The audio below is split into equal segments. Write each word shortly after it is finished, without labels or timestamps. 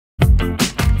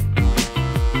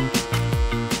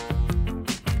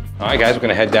All right, guys, we're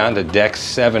gonna head down to deck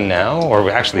 7 now, or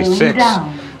actually 6.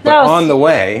 But on the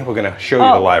way, we're gonna show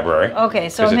you the library. Okay,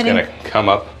 so it's gonna come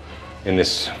up in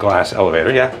this glass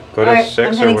elevator. Yeah, go to 6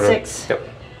 I'm hitting or whatever. 6. Yep.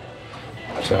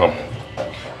 So.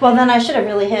 Well, then I should have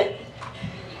really hit.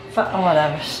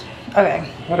 Whatever. Okay.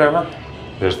 Whatever.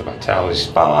 There's the Vitality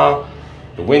Spa,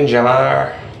 the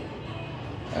Windjammer,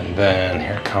 and then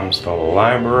here comes the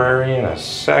library in a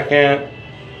second.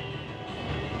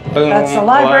 Boom, that's the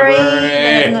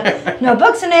library. No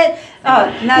books in it. Oh,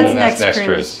 and that's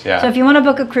NextCruise. Yeah. So if you want to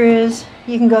book a cruise,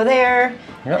 you can go there.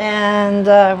 Yep. And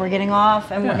we're getting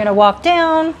off, and we're going to walk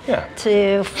down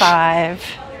to 5.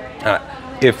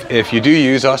 If you do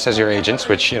use us as your agents,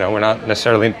 which we're not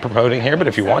necessarily promoting here, but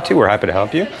if you want to, we're happy to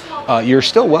help you. You're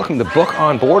still welcome to book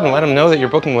on board and let them know that you're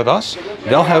booking with us.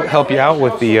 They'll help you out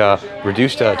with the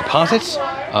reduced deposits.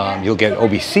 You'll get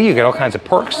OBC, you get all kinds of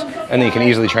perks, and then you can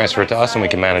easily transfer it to us and we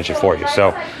can manage it for you.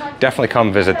 So definitely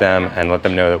come visit them and let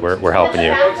them know that we're helping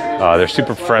you. They're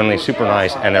super friendly, super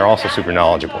nice, and they're also super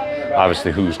knowledgeable.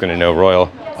 Obviously, who's going to know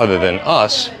Royal other than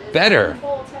us better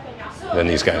than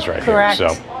these guys right Correct. here?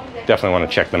 So definitely want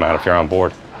to check them out if you're on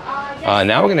board.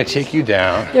 Now we're going to take you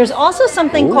down. There's also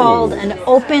something called an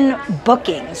open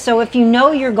booking. So if you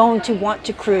know you're going to want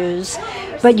to cruise,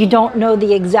 but you don't know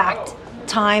the exact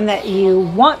time that you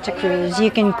want to cruise,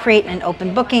 you can create an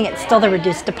open booking. It's still the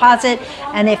reduced deposit.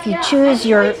 And if you choose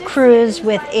your cruise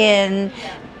within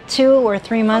 2 or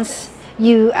 3 months,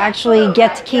 you actually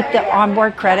get to keep the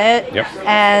onboard credit. Yep.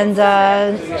 And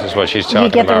this is what she's talking you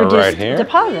get the about reduced right here.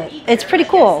 deposit. It's pretty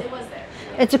cool.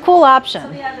 It's a cool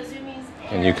option.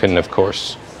 And you can, of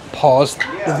course, pause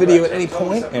the video at any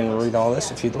point and read all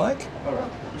this if you'd like.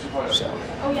 So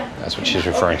that's what she's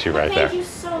referring to right there. Thank you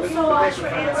so much for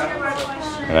answering my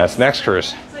question. And that's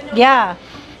NextCruise. Yeah.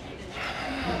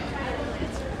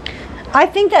 I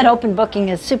think that open booking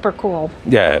is super cool.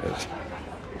 Yeah, it is.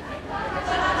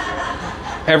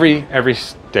 Every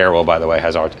stairwell, by the way,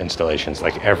 has art installations,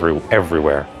 like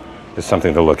everywhere. There's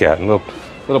something to look at, and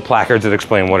little placards that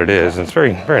explain what it is, and it's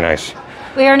very, very nice.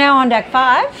 We are now on deck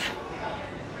 5.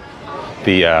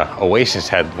 The Oasis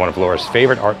had one of Laura's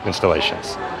favorite art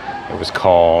installations. It was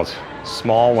called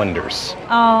Small Wonders.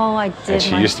 Oh, I did. And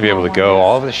she used to be able to go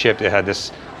all over the ship. It had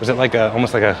this, was it like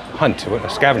almost like a hunt, a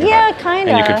scavenger hunt? Yeah, kind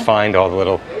of. And you could find all the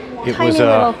little, it was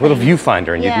a little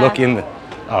viewfinder, and you'd look in the,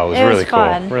 oh, it was really cool.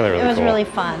 Really, really cool. It was really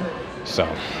fun. So,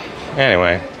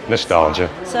 anyway, nostalgia.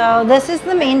 So this is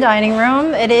the main dining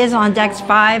room. It is on decks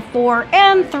 5, 4,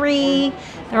 and 3.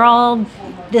 They're all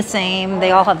the same.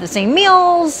 They all have the same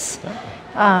meals.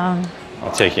 I'll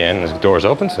take you in. The door's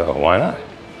open, so why not?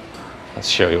 Let's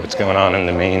show you what's going on in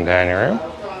the main dining room.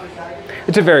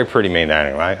 It's a very pretty main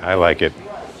dining room. I like it.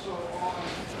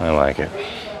 I like it.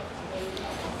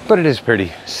 But it is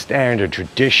pretty standard,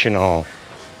 traditional,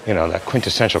 that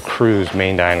quintessential cruise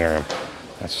main dining room.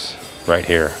 That's right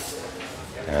here.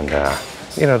 And,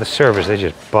 the servers, they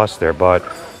just bust their butt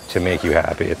to make you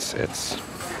happy. It's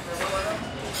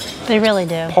They really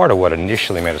do. Part of what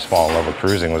initially made us fall in love with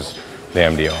cruising was the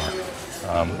MDR.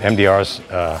 MDRs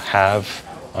have,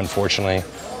 unfortunately,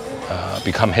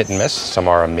 become hit and miss. Some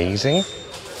are amazing,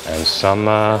 and some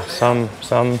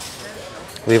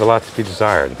leave a lot to be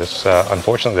desired. This,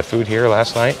 unfortunately, the food here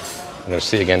last night, I'm going to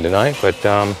see again tonight, but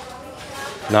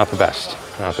not the best.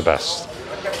 Not the best.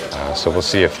 So we'll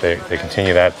see if they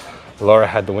continue that. Laura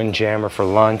had the Windjammer for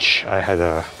lunch. I had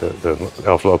the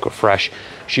Elf Loco Fresh.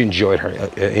 She enjoyed her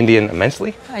Indian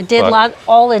immensely. I did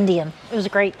all Indian. It was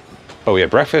great. But we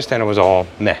had breakfast and it was all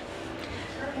meh.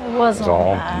 It was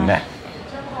all meh.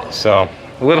 So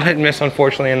a little hit and miss,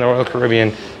 unfortunately, in the Royal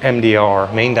Caribbean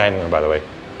MDR, main dining room, by the way.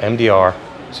 MDR,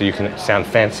 so you can sound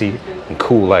fancy and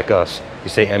cool like us. You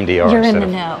say MDR You're instead in of...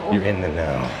 the know. You're in the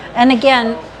know. And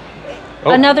again,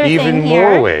 another thing even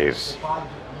here. more ways.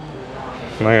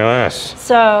 Look at this.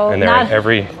 So and they're in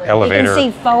every elevator. You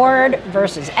can see forward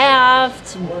versus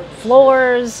aft,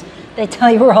 floors. They tell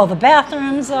you where all the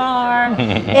bathrooms are.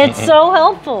 It's so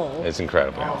helpful. It's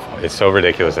incredibly helpful. It's so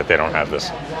ridiculous that they don't have this.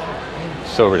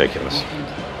 So ridiculous.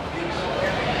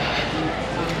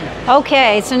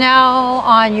 Okay, so now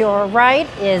on your right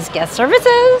is guest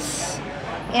services.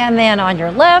 And then on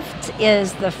your left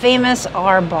is the famous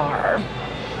R Bar.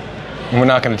 We're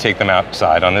not going to take them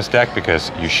outside on this deck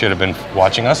because you should have been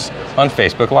watching us on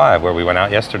Facebook Live, where we went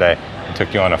out yesterday and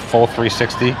took you on a full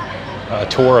 360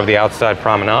 tour of the outside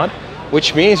promenade,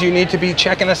 which means you need to be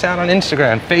checking us out on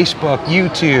Instagram, Facebook,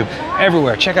 YouTube,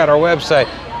 everywhere. Check out our website.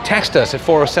 Text us at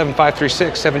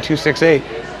 407-536-7268.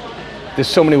 There's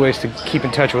so many ways to keep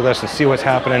in touch with us and see what's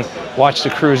happening. Watch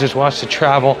the cruises, watch the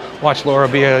travel, watch Laura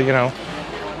be a,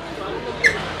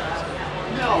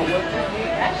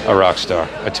 A rock star,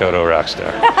 a total rock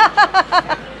star.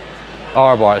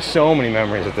 Our bar, so many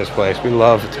memories at this place. We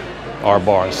loved our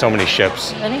bar on so many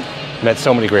ships. Ready? Met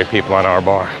so many great people on our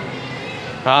bar.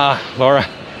 Laura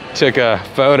took a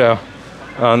photo.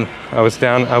 I was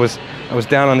down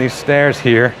on these stairs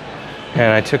here,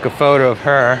 and I took a photo of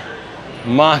her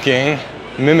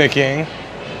mimicking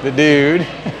the dude.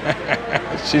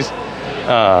 She's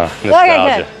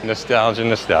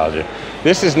nostalgia.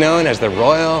 This is known as the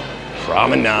Royal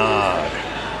Promenade.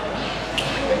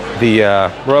 The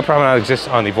Royal Promenade exists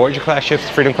on the Voyager class ships,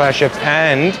 Freedom class ships,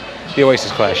 and the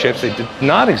Oasis class ships. They did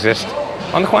not exist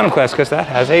on the Quantum class because that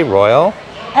has a Royal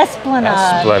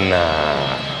Esplanade.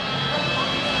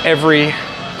 Every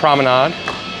promenade,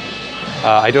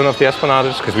 I don't know if the Esplanade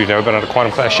is because we've never been on a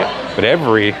Quantum class ship, but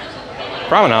every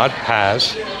promenade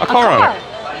has a car on it.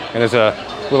 And there's a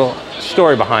little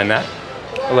story behind that.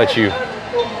 I'll let you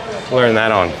learn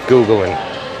that on Google and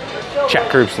chat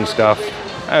groups and stuff.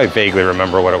 I vaguely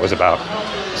remember what it was about.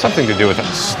 Something to do with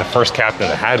the first captain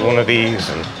that had one of these,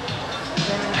 and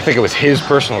I think it was his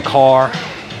personal car.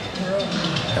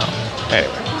 No.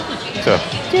 Anyway, so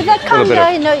Dude, that a little bit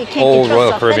conga, you know you can't old control Royal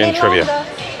stuff Caribbean any trivia. longer.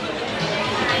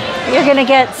 You're gonna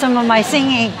get some of my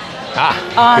singing.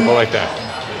 People like that.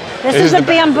 This is the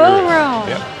bamboo room.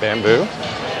 Yep, bamboo.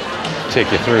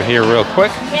 Take you through here real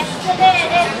quick.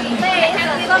 Yesterday at place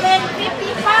at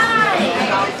 7:55.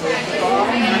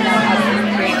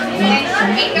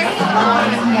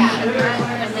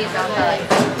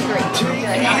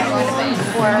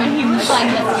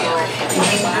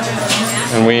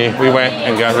 And we went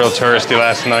and got real touristy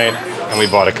last night, and we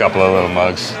bought a couple of little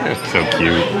mugs. It's so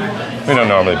cute. We don't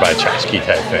normally buy tchotchke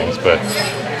type things, but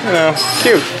you know,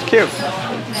 cute.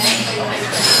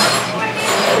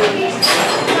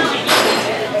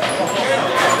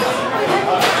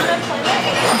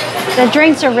 The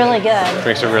drinks are really good.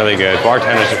 Drinks are really good.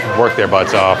 Bartenders work their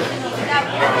butts off.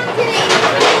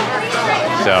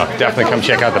 So definitely come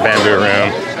check out the bamboo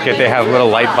room. They have little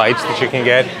light bites that you can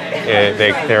get.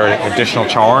 They're an additional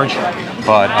charge,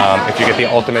 but if you get the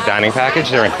ultimate dining package,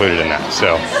 they're included in that.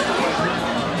 So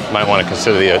you might want to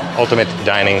consider the ultimate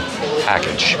dining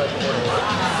package.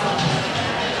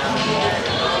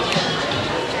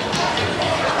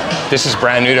 This is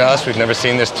brand new to us. We've never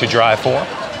seen this to Dry For.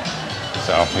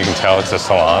 So you can tell it's a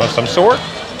salon of some sort.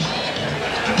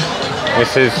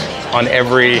 This is on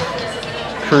every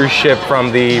cruise ship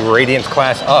from the Radiance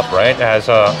class up, right? It has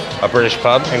a British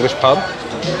pub, English pub.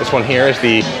 This one here is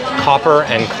the Copper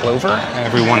and Clover.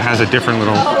 Everyone has a different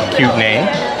little cute name,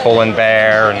 Bull and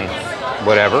Bear and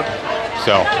whatever.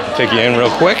 So I'll take you in real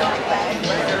quick.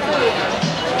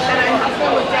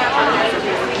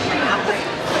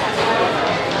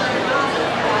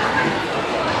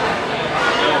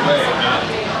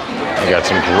 We got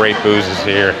some great boozes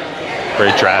here,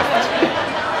 great draft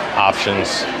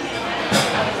options.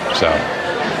 So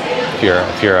if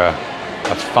you're a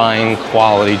fine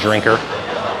quality drinker,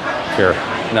 if you're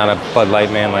not a Bud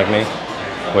Light man like me,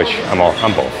 which I'm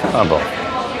both,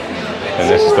 then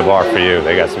this is the bar for you.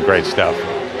 They got some great stuff.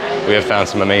 We have found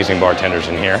some amazing bartenders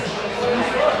in here.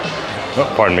 Oh,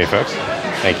 pardon me, folks.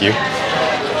 Thank you.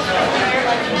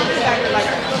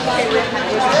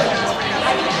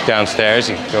 Downstairs,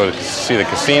 you can go to see the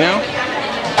casino.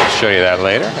 I'll show you that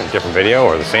later in a different video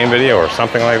or the same video or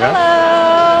something like that.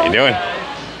 Hello. How you doing?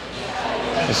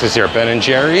 This is your Ben &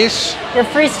 Jerry's. Your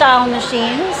freestyle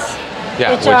machines,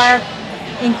 which are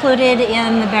included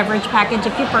in the beverage package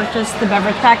if you purchase the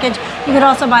beverage package. You could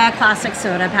also buy a classic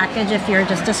soda package if you're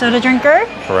just a soda drinker.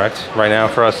 Correct. Right now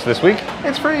for us this week,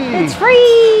 it's free. It's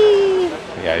free.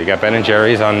 Yeah, you got Ben &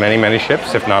 Jerry's on many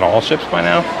ships, if not all ships by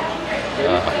now.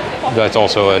 That's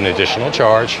also an additional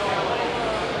charge.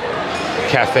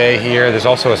 Cafe here. There's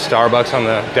also a Starbucks on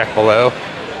the deck below.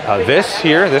 This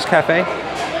cafe,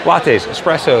 lattes,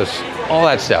 espressos, all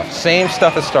that stuff. Same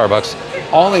stuff as Starbucks,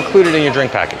 all included in your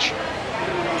drink package.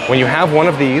 When you have one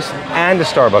of these and a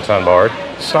Starbucks on board,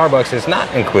 Starbucks is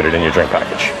not included in your drink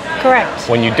package. Correct.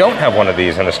 When you don't have one of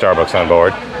these and a Starbucks on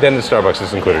board, then the Starbucks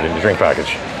is included in your drink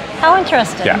package. How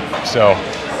interesting. Yeah, so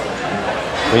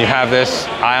when you have this,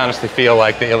 I honestly feel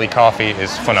like the Illy coffee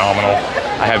is phenomenal.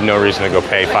 I have no reason to go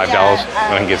pay $5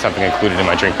 when I can get something included in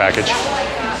my drink package.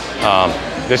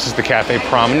 This is the Cafe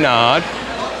Promenade.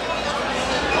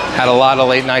 Had a lot of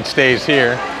late night stays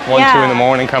here. 1, 2 in the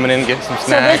morning coming in, getting some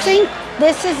snacks. So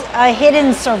this is a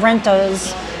hidden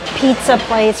Sorrento's pizza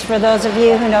place for those of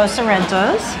you who know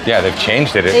Sorrento's. Yeah, they've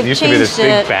changed it. It used to be this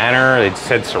big banner. It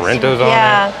said Sorrento's on it.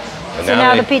 Yeah. So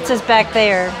now the pizza's back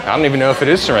there. I don't even know if it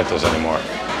is Sorrento's anymore.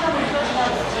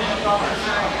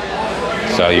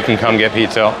 So you can come get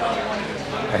pizza.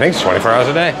 I think it's 24 hours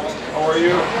a day.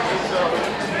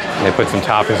 They put some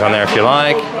toppings on there if you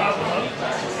like.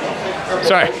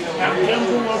 Sorry.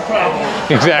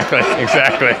 Exactly,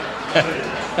 exactly.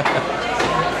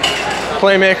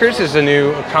 Playmakers is a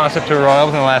new concept to Royale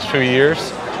within the last few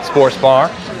years. Sports bar.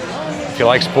 If you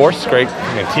like sports, it's great.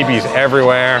 I mean, TVs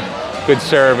everywhere. Good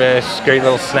service. Great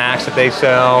little snacks that they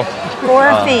sell. For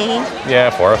a fee. Yeah,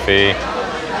 for a fee.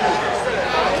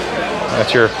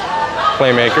 That's your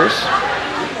Playmakers.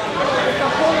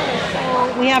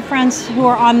 We have friends who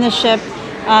are on the ship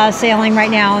sailing right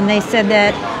now, and they said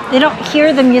that they don't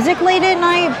hear the music late at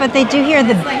night, but they do hear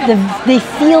they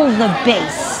feel the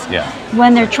bass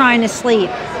when they're trying to sleep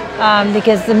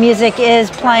because the music is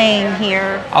playing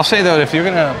here. I'll say though, if you're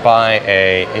gonna buy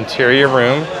a interior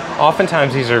room,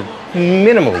 oftentimes these are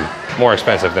minimally more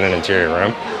expensive than an interior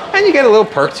room, and you get a little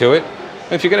perk to it.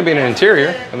 If you're gonna be in an interior,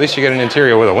 at least you get an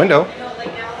interior with a window.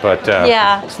 But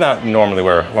it's not normally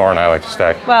where Laura and I like to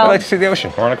stay. Well, I like to see the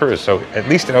ocean. We're on a cruise, so at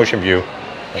least an ocean view.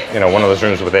 You know, one of those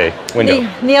rooms with a window.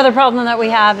 The other problem that we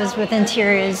have is with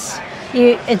interiors,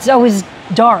 it's always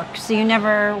dark, so you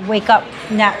never wake up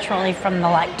naturally from the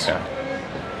light.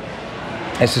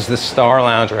 Yeah. This is the Star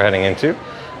Lounge we're heading into.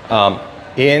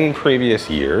 In previous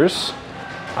years,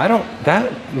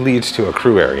 that leads to a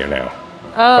crew area now.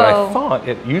 Oh. But I thought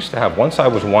it used to have one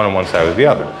side was one and one side was the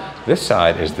other. This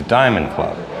side is the Diamond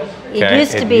Club. Okay? It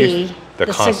used to be the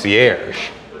concierge,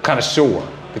 connoisseur,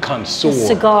 the connoisseur.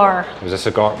 Cigar. It was a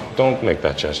cigar. Don't make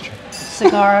that gesture.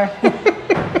 Cigar.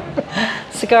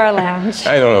 Cigar lounge.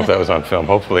 I don't know if that was on film.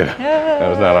 Hopefully that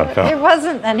was not on film. It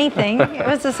wasn't anything. It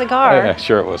was a cigar. Yeah,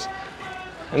 sure it was.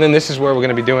 And then this is where we're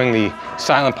going to be doing the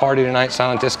silent party tonight,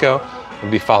 silent disco. It'll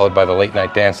be followed by the late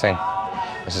night dancing.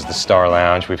 This is the Star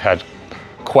Lounge. We've had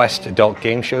Quest adult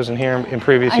game shows in here in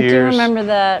previous years. I do remember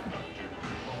that.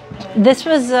 This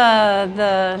was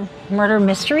the murder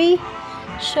mystery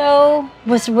show.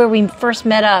 Was where we first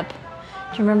met up.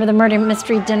 Do you remember the murder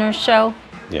mystery dinner show?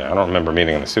 Yeah, I don't remember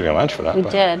meeting in the studio lounge for that. We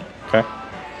did. Okay.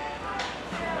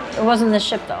 It wasn't the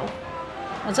ship though,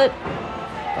 was it?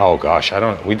 Oh gosh, I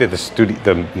don't. We did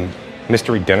the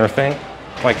mystery dinner thing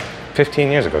like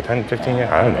 15 years ago, 10, 15 years.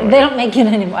 I don't know. They don't make it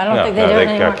anymore. I don't think they do it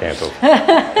anymore. Got canceled.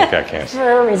 They got canceled.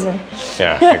 For a reason.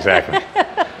 Yeah, exactly.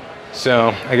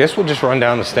 So I guess we'll just run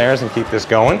down the stairs and keep this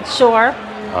going. Sure.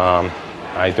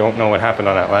 I don't know what happened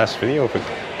on that last video, if it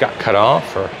got cut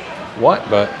off or what,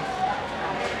 but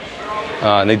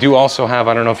and they do also have,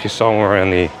 I don't know if you saw when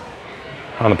we were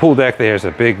on the pool deck, there's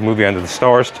a big movie Under the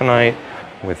Stars tonight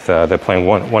with, they're playing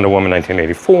Wonder Woman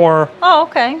 1984. Oh,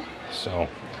 okay. So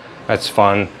that's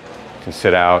fun. You can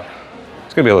sit out.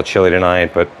 It's gonna be a little chilly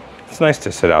tonight, but it's nice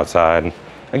to sit outside. And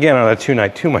again, on a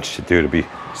two-night, too much to do to be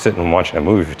sitting and watching a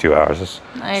movie for 2 hours.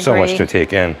 There's so much to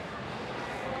take in.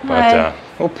 But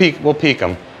we'll peek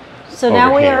them. So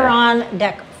now we are on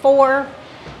deck 4.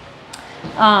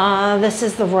 This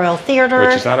is the Royal Theater.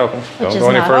 Which is not open. Don't go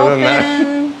any further than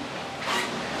that.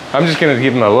 I'm just going to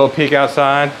give them a little peek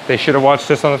outside. They should have watched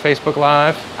this on the Facebook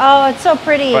Live. Oh, it's so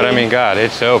pretty. But I mean, God,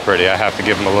 it's so pretty. I have to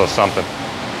give them a little something.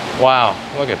 Wow,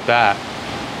 look at that.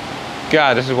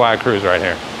 God, this is why I cruise right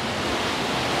here.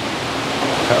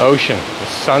 The ocean, the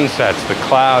sunsets, the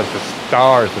clouds, the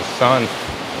stars, the sun.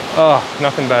 Oh,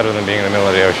 nothing better than being in the middle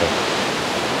of the ocean.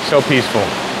 So peaceful,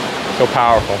 so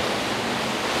powerful.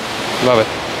 Love it.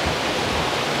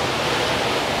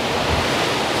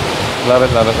 Love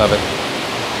it, love it, love it.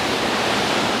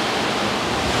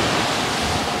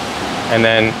 And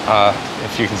then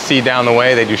if you can see down the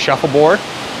way, they do shuffleboard.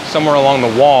 Somewhere along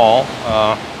the wall,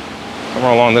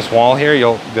 somewhere along this wall here,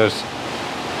 there's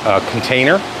a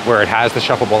container where it has the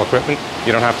shuffleboard equipment.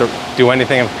 You don't have to do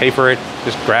anything and pay for it.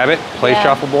 Just grab it, play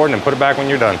shuffleboard, and then put it back when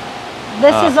you're done.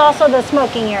 This is also the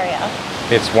smoking area.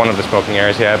 It's one of the smoking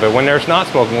areas, yeah. But when there's not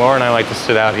smoking, Laura and I like to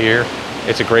sit out here.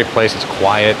 It's a great place. It's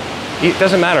quiet. It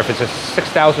doesn't matter if it's a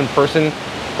 6,000 person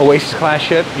Oasis class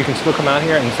ship. You can still come out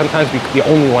here and sometimes be the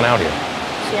only one out here.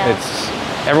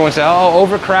 Yeah. Everyone says, oh,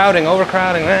 overcrowding.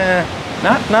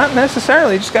 Not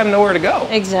necessarily. You just got to know where to go.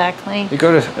 Exactly. You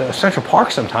go to Central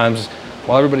Park sometimes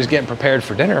while everybody's getting prepared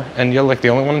for dinner, and you're like the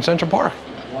only one in Central Park.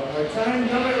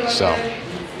 So.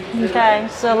 Okay,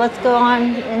 so let's go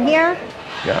on in here.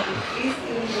 Yeah.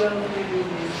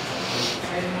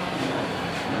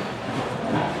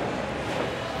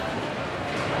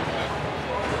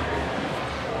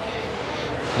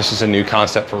 This is a new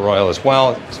concept for Royale as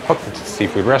well. It's hooked into the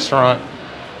seafood restaurant.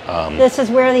 This is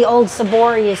where the old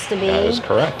Sabor used to be. That is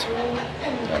correct.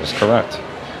 That is correct.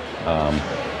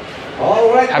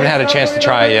 Haven't had a chance to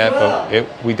try it yet,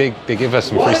 but they give us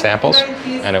some free samples,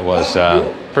 and it was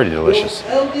pretty delicious.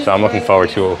 So I'm looking forward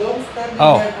to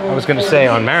Oh, I was going to say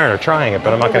on Mariner trying it,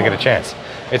 but I'm not going to get a chance.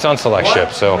 It's on select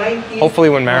ships, so hopefully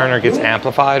when Mariner gets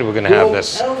amplified, we're going to have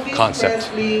this concept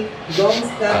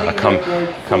come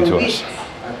to us.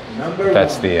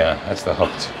 That's the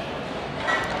hooked.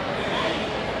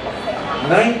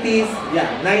 90s,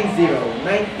 yeah,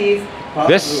 90s.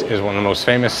 This is one of the most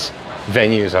famous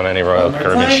venues on any Royal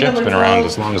Caribbean ship. It's been around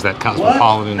as long as that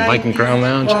Cosmopolitan Viking Crown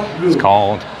Lounge. It's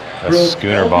called the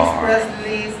Schooner Bar.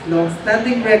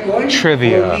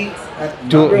 Trivia,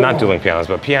 not dueling pianos,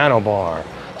 but piano bar.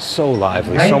 So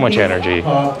lively, so much energy.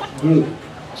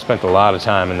 Spent a lot of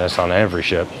time in this on every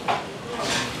ship.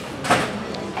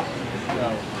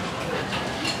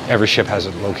 Every ship has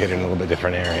it located in a little bit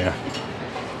different area.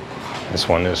 This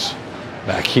one is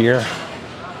back here.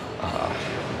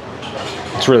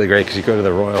 It's really great because you go to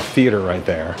the Royal Theater right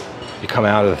there. You come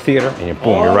out of the theater and you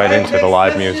boom, you're right into the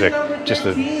live music. Just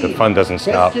the fun doesn't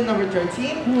stop.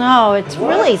 No, it's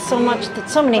really so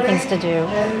many things to do.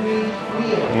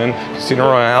 And then Casino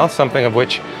Royale, something of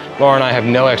which Laura and I have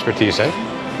no expertise in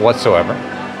whatsoever.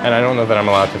 And I don't know that I'm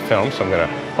allowed to film, so I'm gonna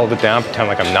hold it down, pretend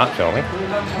like I'm not filming.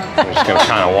 I'm just gonna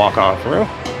kind of walk on through.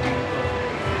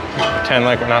 Pretend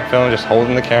like we're not filming, just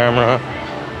holding the camera.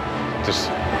 Just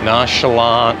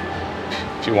nonchalant.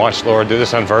 If you watched Laura do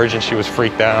this on Virgin, she was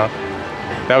freaked out.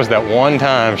 That was that one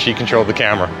time she controlled the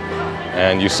camera.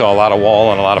 And you saw a lot of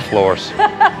wall and a lot of floors.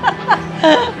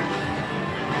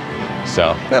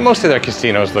 So, most of their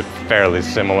casinos look fairly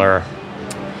similar.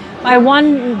 My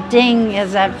one ding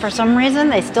is that for some reason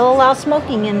they still allow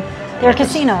smoking in their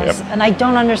casinos. Yep. And I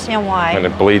don't understand why. And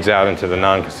it bleeds out into the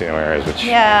non-casino areas, which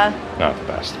yeah, not the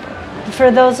best. For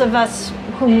those of us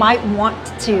who might want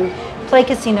to play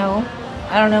casino,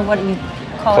 I don't know what you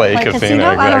call Play it. casino,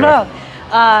 I don't know.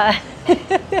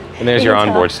 And there's your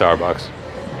onboard Starbucks.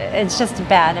 It's just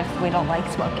bad if we don't like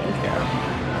smoking.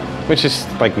 Yeah. Which is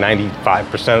like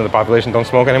 95% of the population don't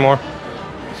smoke anymore.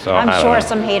 So I'm I don't sure know.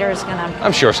 some haters gonna.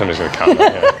 I'm sure somebody's gonna comment.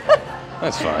 Yeah.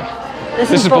 That's fine.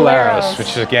 This is Boleros,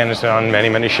 which again is on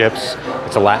many ships.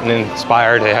 It's a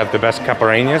Latin-inspired. They have the best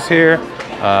caipirinhas here.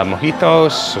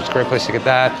 Mojitos, so it's a great place to get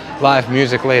that. Live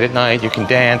music late at night. You can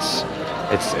dance.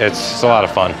 It's a lot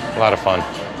of fun. A lot of fun.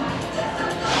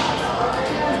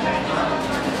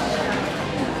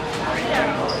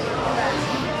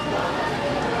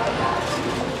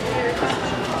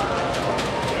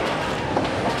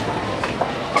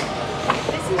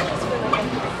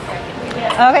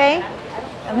 Okay,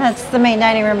 and that's the main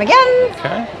dining room again.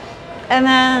 Okay. And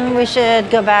then we should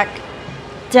go back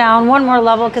down one more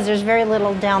level because there's very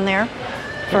little down there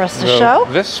for us to show.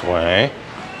 This way,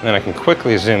 and then I can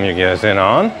quickly zoom you guys in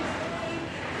on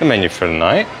the menu for the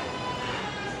night.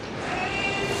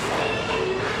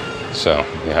 So,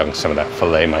 I'm having some of that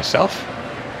filet myself.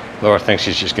 Laura thinks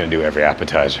she's just going to do every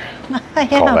appetizer.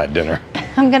 Call that dinner.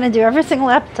 I'm going to do every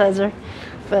single appetizer,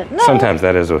 but no. Sometimes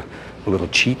that is a little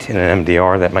cheat in an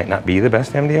MDR that might not be the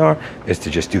best MDR, is to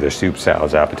just do their soup,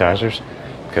 salads, appetizers,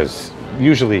 because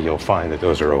usually you'll find that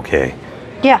those are okay.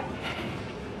 Yeah.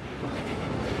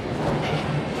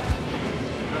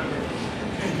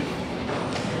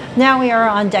 Now we are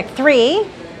on deck 3.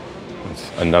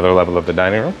 It's another level of the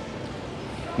dining room.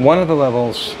 One of the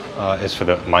levels is for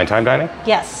the Mind Time dining.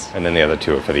 Yes. And then the other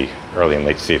two are for the early and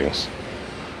late seatings.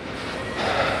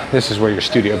 This is where your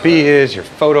Studio B is, your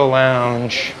photo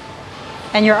lounge.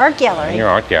 And your art gallery. And your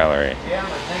art gallery.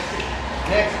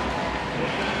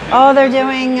 Oh, they're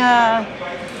doing the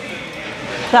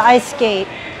ice skate.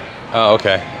 Oh,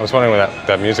 okay. I was wondering what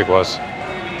that music was.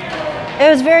 It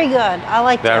was very good. I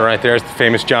liked That it. right there is the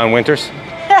famous John Winters.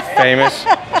 Famous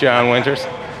John Winters.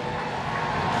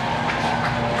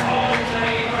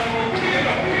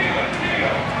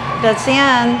 That's the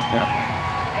end. Yeah.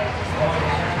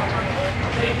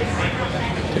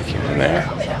 Take you in there.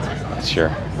 That's your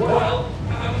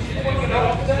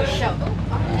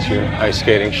ice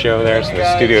skating show there. So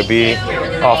the Studio B.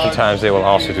 Oftentimes they will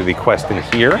also do the quest in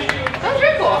here.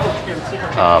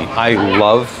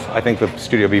 I think the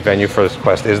Studio B venue for this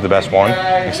quest is the best one,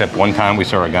 except one time we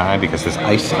saw a guy, because there's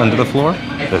ice under the floor,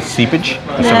 the seepage,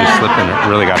 and somebody slipped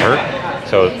and really got hurt.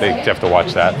 So they have to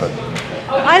watch that. But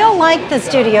I don't like the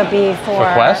Studio B for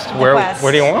quest? the Where quest.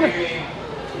 do you want it?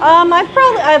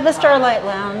 I the Starlight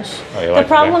Lounge. Oh, you the like it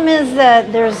problem there? is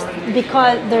that there's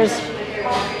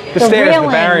The stairs, the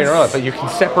railings. barrier, and all that, but you can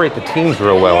separate the teams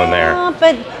real well in there.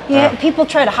 But people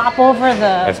try to hop over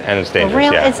the And it's dangerous,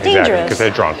 rail. yeah. It's dangerous. Because they're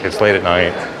drunk. It's late at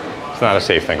night. It's not a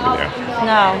safe thing to do.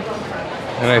 No.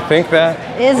 And I think that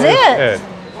Is it.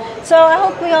 So I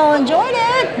hope we all enjoyed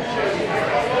it.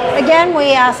 Again,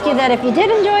 we ask you that if you did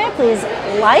enjoy it, please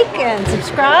like and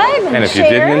subscribe and And if you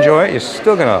share. didn't enjoy it, you're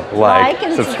still gonna like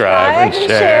and subscribe, and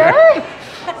share.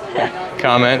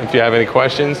 Comment if you have any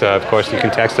questions. Of course, you can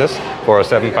text us,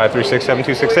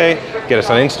 407-536-7268. Get us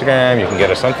on Instagram. You can get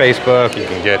us on Facebook. You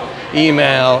can get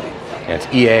email. It's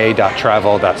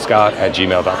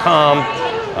ea.travel.scott@gmail.com.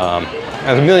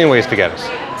 There's a million ways to get us.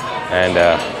 And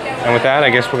with that, I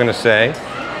guess we're going to say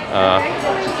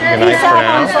good night for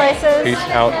now. Home slices. Peace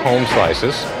out, home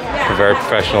slices. A very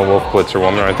professional Wolf Blitzer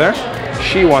woman right there.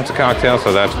 She wants a cocktail,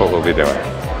 so that's what we'll be doing.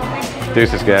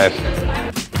 Deuces, guys.